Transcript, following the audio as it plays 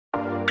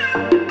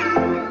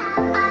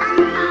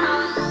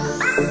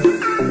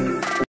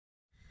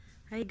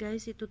Hi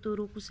guys,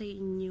 ituturo ko sa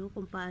inyo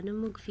kung paano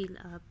mag-fill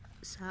up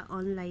sa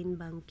online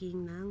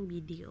banking ng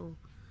BDO.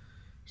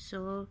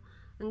 So,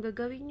 ang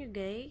gagawin nyo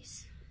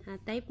guys,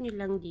 type nyo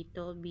lang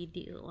dito,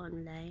 BDO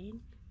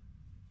online,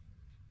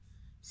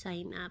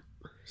 sign up.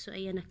 So,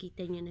 ayan,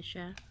 nakita nyo na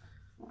siya.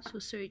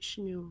 So, search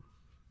nyo.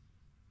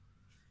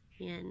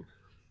 Yan.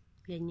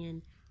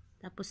 Ganyan.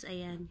 Tapos,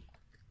 ayan.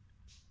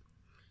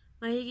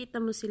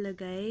 Makikita mo sila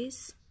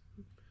guys.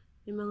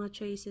 May mga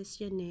choices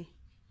yan eh.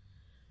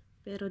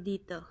 Pero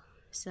dito,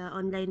 sa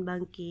online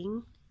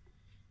banking,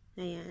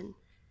 ayan.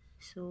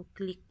 So,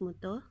 click mo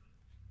to.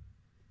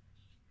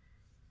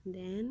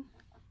 Then,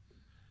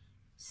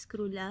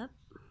 scroll up.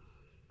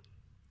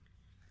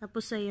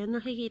 Tapos, ayan,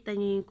 nakikita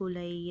nyo yung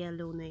kulay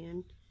yellow na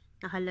yun.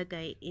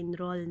 Nakalagay,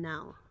 enroll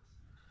now.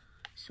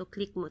 So,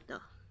 click mo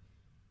to.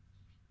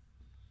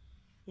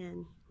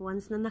 Yan.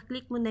 Once na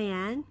na-click mo na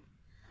yan,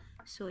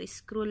 so,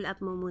 scroll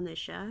up mo muna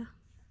siya.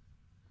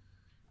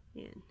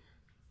 Yan.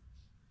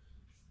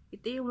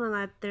 Ito yung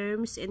mga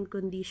terms and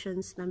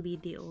conditions ng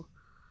BDO.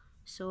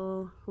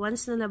 So,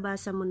 once na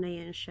nabasa mo na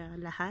yan siya,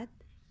 lahat,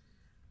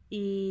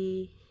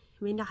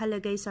 may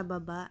nakalagay sa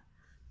baba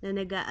na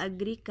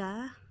nag-a-agree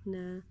ka,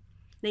 na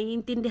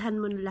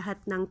naiintindihan mo lahat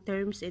ng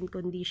terms and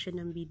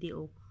condition ng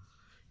BDO.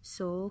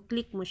 So,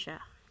 click mo siya.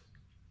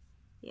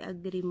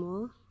 I-agree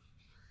mo.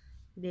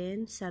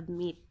 Then,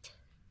 submit.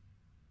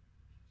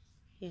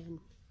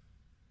 Yan.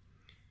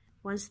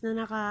 Once na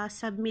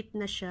naka-submit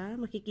na siya,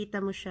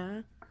 makikita mo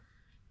siya,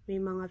 may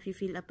mga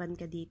fill upan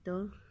ka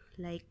dito,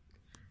 like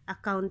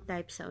account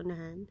type sa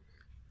unahan.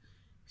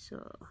 So,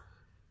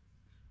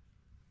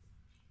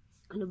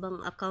 ano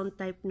bang account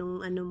type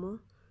nung ano mo?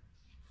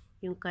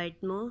 Yung card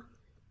mo?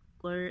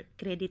 Or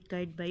credit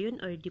card ba yun?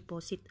 Or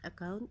deposit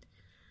account?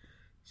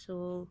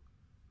 So,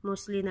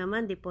 mostly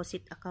naman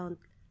deposit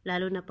account.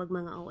 Lalo na pag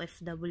mga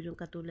OFW yung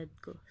katulad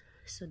ko.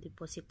 So,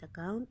 deposit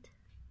account.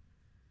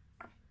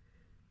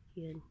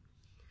 Yun.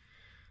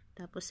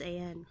 Tapos,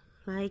 ayan.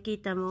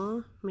 Makikita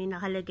mo, may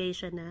nakalagay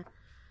siya na,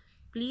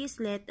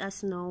 please let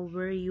us know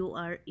where you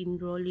are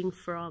enrolling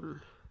from.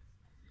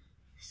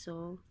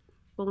 So,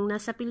 kung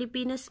nasa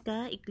Pilipinas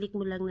ka, i-click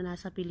mo lang na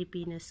nasa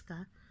Pilipinas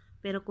ka.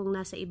 Pero kung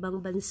nasa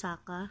ibang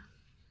bansa ka,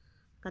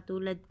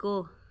 katulad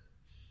ko,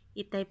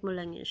 i-type mo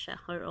lang yun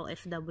siya, or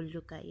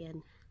OFW ka,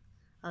 yan.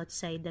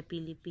 Outside the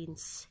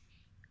Philippines.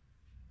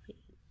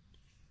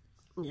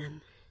 Yan.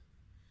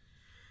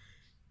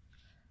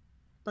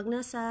 Pag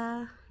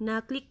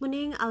na-click mo na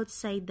yung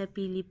outside the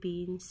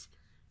Philippines,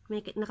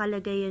 may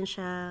nakalagay yan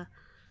siya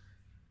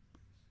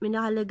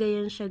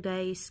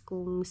guys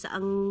kung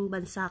saang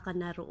bansa ka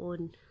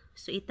naroon.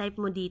 So, i-type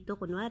mo dito,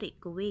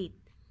 kunwari, Kuwait.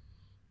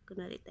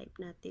 Kunwari, type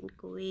natin,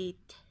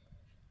 Kuwait.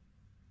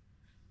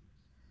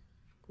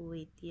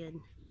 Kuwait, yan.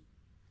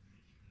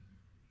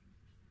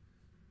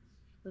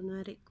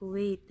 Kunwari,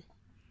 Kuwait.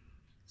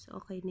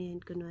 So, okay na yan,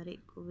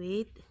 kunwari,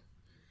 Kuwait.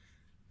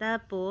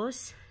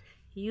 Tapos,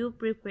 you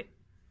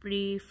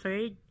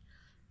preferred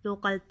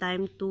local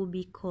time to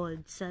be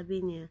called. Sabi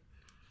niya,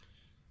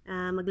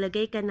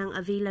 maglagay ka ng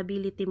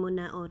availability mo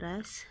na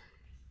oras.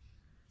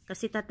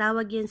 Kasi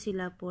tatawag yan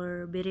sila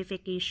for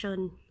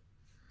verification.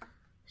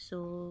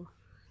 So,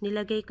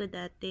 nilagay ko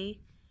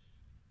dati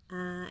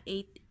 8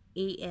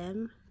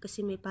 AM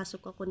kasi may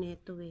pasok ako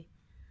neto eh.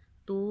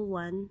 To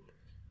 1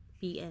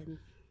 PM.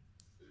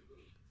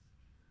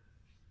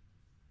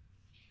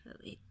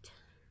 Wait.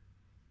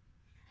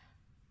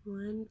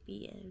 1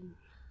 PM.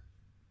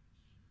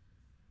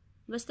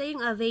 Basta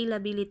yung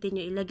availability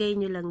nyo, ilagay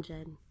nyo lang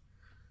dyan.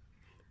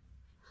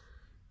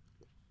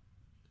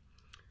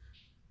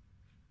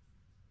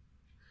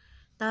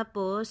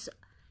 Tapos,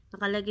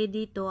 nakalagay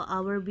dito,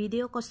 our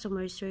video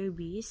customer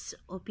service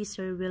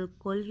officer will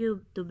call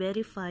you to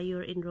verify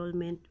your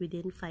enrollment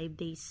within 5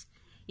 days.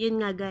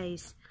 Yun nga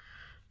guys.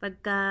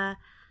 Pagka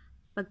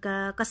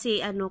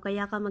kasi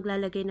kaya ka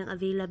maglalagay ng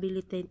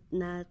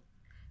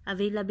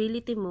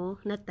availability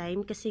mo na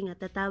time kasi nga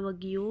tatawag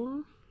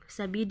yung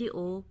sa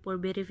BDO for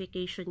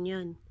verification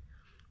yun.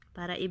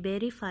 Para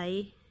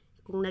i-verify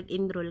kung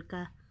nag-enroll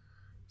ka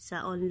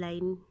sa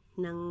online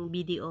ng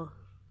BDO.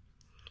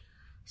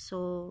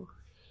 So,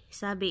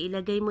 sabi,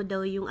 ilagay mo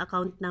daw yung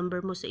account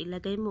number mo. So,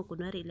 ilagay mo.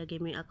 Kunwari, ilagay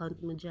mo yung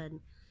account mo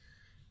dyan.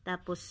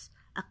 Tapos,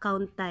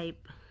 account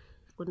type.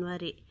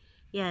 Kunwari,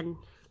 yan.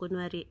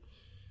 Kunwari,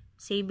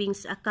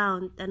 savings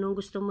account. Anong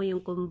gusto mo,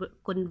 yung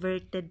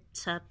converted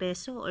sa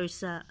peso or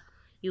sa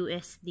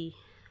USD?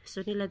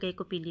 So, nilagay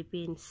ko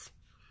Philippines.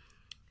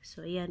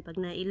 So, ayan. Pag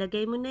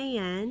nailagay mo na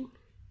yan,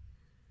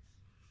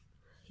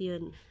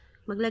 yun.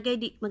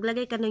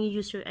 Maglagay ka ng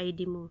user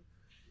ID mo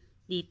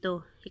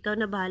dito. Ikaw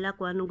na bahala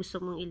kung anong gusto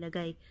mong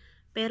ilagay.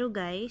 Pero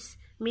guys,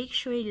 make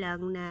sure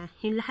lang na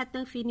yung lahat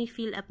ng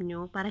fill up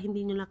nyo para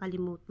hindi nyo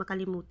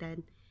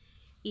makalimutan,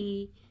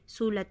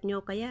 isulat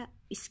nyo. Kaya,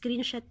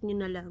 screenshot nyo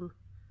na lang.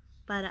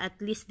 Para at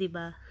least,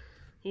 diba,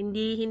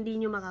 hindi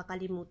nyo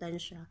makakalimutan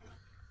siya.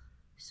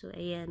 So,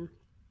 ayan.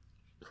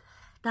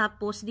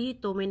 Tapos,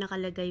 dito, may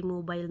nakalagay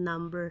mobile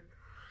number.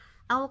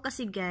 Ako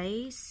kasi,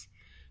 guys,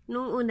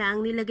 nung una,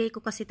 ang nilagay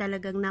ko kasi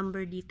talagang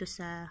number dito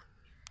sa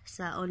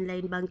sa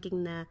online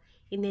banking na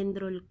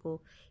in-enroll ko,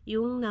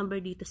 yung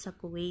number dito sa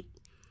Kuwait.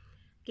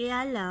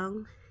 Kaya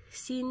lang,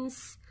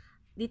 since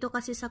dito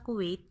kasi sa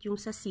Kuwait, yung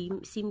sa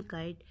SIM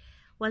card,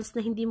 once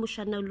na hindi mo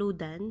siya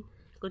na-loadan,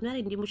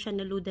 kunwari hindi mo siya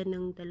na-loadan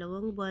ng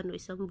 2 buwan o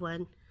 1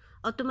 buwan,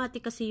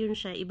 automatic kasi yun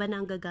siya, iba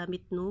na ang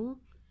gagamit nung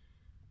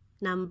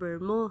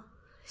number mo.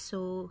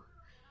 So,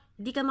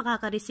 hindi ka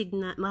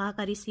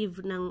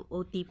makaka-receive ng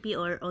OTP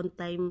or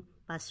on-time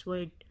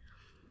password.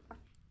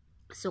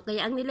 So,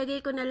 kaya ang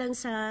nilagay ko na lang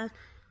sa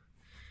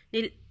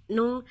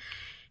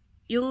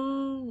yung,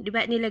 di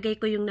ba, nilagay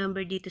ko yung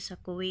number dito sa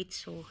Kuwait.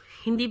 So,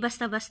 hindi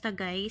basta-basta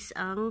guys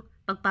ang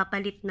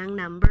pagpapalit ng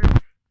number.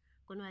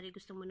 Kunwari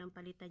gusto mo nang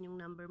palitan yung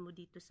number mo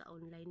dito sa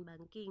online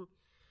banking.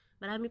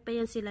 Marami pa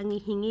yan silang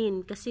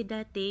hihingin. Kasi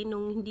dati,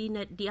 nung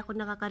di ako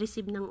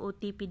nakaka-receive ng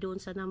OTP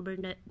doon sa number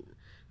na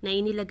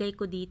inilagay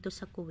ko dito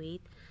sa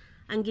Kuwait,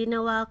 ang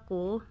ginawa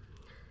ko,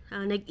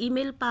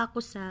 nag-email pa ako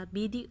sa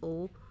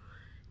BDO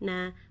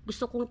na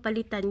gusto kong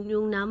palitan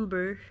yung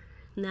number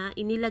na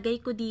inilagay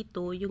ko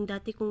dito, yung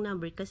dati kong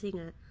number, kasi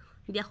nga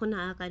hindi ako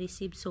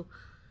nakaka-receive. So,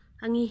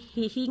 ang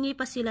hihingi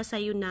pa sila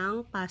sa'yo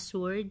ng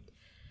passport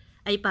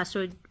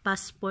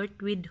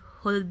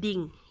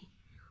withholding.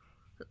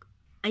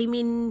 I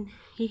mean,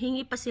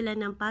 hihingi pa sila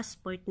ng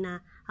passport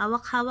na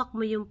hawak-hawak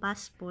mo yung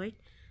passport,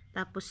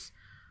 tapos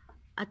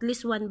at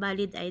least 1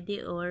 valid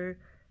ID or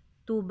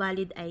 2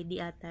 valid ID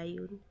ata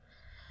yun.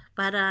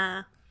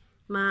 Para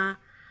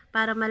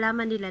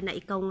malaman nila na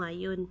ikaw nga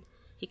yun.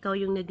 Ikaw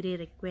yung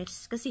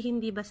nagre-request. Kasi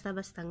hindi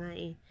basta-basta nga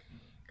eh.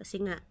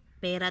 Kasi nga,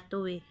 pera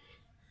to eh.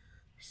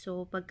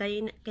 So,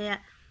 kaya,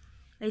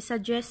 I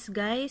suggest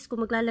guys, kung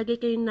maglalagay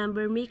kayo ng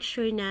number, make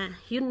sure na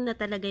yun na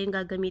talaga yung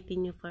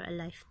gagamitin nyo for a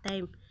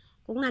lifetime.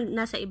 Kung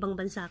nasa ibang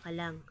bansa ka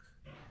lang.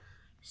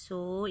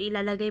 So,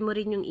 ilalagay mo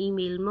rin yung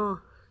email mo.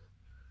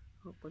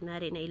 O,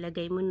 kunwari,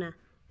 nailagay mo na.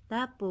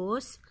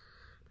 Tapos,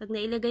 pag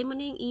nailagay mo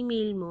na yung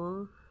email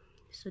mo,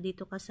 so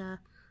dito ka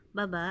sa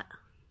baba,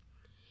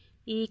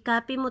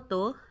 i-copy mo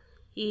to,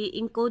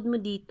 i-encode mo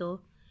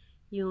dito,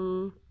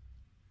 yung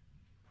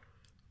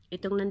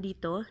itong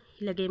nandito,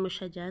 ilagay mo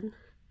siya dyan.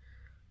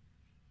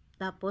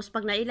 Tapos,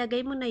 pag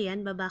nailagay mo na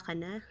yan, baba ka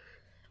na.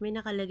 May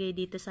nakalagay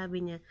dito,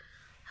 sabi niya,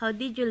 how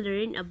did you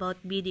learn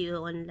about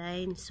BDO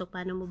online? So,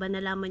 paano mo ba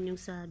nalaman yung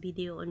sa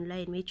BDO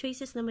online? May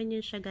choices naman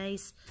yun siya,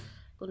 guys.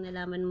 Kung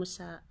nalaman mo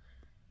sa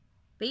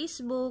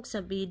Facebook,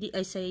 sa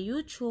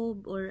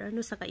YouTube, or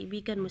ano, sa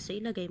kaibigan mo, sa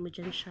ilagay mo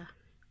dyan siya.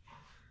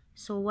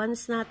 So,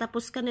 once na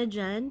tapos ka na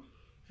dyan,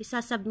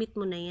 isasubmit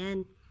mo na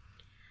yan.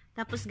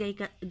 Tapos,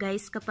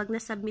 guys, kapag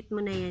nasubmit mo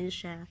na yan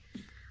siya,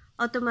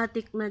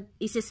 automatic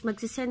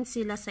magsisend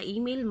sila sa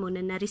email mo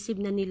na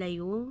na-receive na nila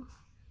yung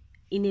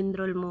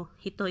in-enroll mo.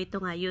 Ito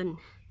nga yun.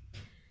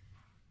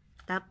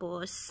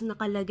 Tapos,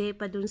 nakalagay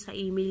pa dun sa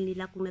email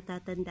nila, kung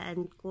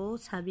natatandaan ko,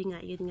 sabi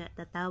nga, yun nga,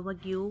 tatawag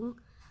yung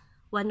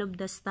one of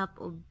the staff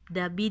of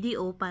the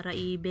BDO para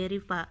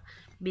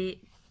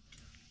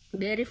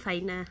verify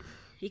na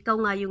ikaw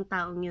nga yung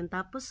taong yun.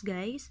 Tapos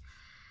guys,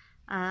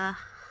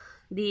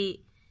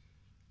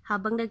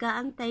 habang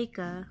nag-aantay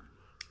ka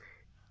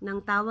ng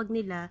tawag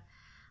nila,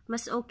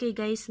 mas okay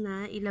guys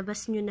na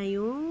ilabas nyo na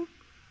yung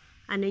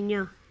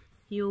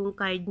yung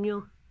card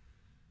nyo,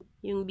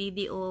 yung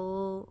BDO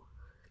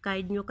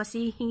card nyo,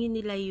 kasi hingin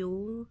nila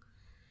yung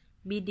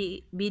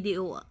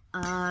BDO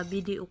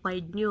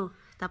card nyo.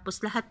 Tapos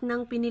lahat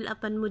ng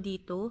pinilapan mo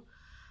dito,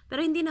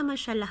 pero hindi naman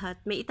siya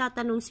lahat. May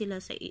itatanong sila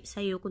sa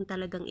iyo kung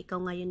talagang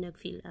ikaw ngayon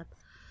nag-fill up.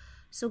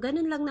 So,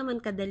 ganun lang naman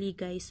kadali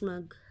guys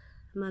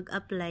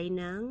mag-apply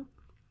ng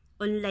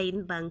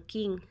online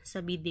banking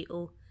sa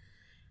BDO.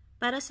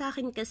 Para sa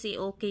akin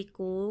kasi okay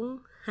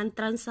kung ang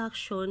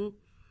transaction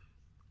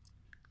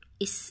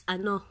is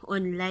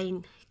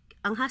online.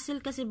 Ang hassle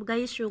kasi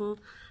guys, yung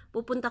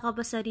pupunta ka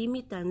pa sa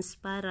remittance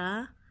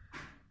para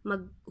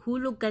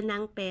maghulog ka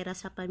ng pera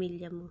sa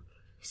pamilya mo.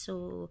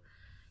 So,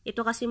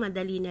 ito kasi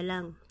madali na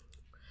lang.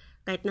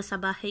 Kahit nasa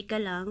bahay ka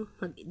lang,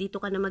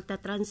 dito ka na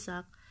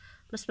magta-transact,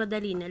 mas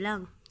madali na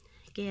lang.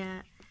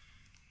 Kaya,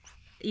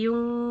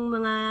 yung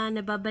mga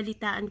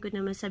nababalitaan ko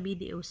naman sa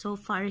BDO, so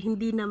far,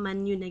 hindi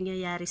naman yun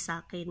nangyayari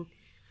sa akin.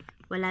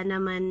 Wala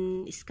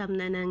naman scam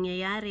na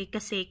nangyayari.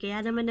 Kasi,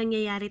 kaya naman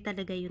nangyayari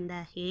talaga yun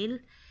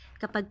dahil,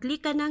 kapag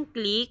click ka ng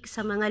click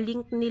sa mga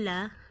link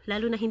nila,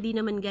 lalo na hindi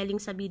naman galing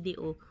sa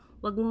BDO,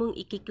 wag mong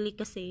i-click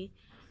kasi,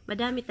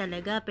 madami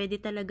talaga. Pwede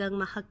talagang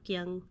ma-hack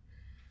yung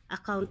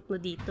account mo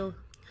dito.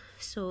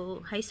 So,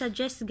 I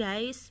suggest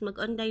guys,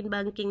 mag-online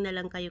banking na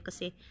lang kayo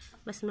kasi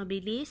mas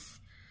mabilis,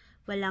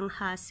 walang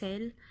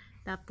hassle,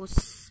 tapos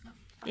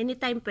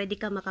anytime pwede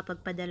ka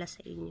makapagpadala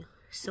sa inyo.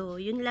 So,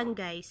 yun lang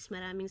guys.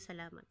 Maraming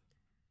salamat.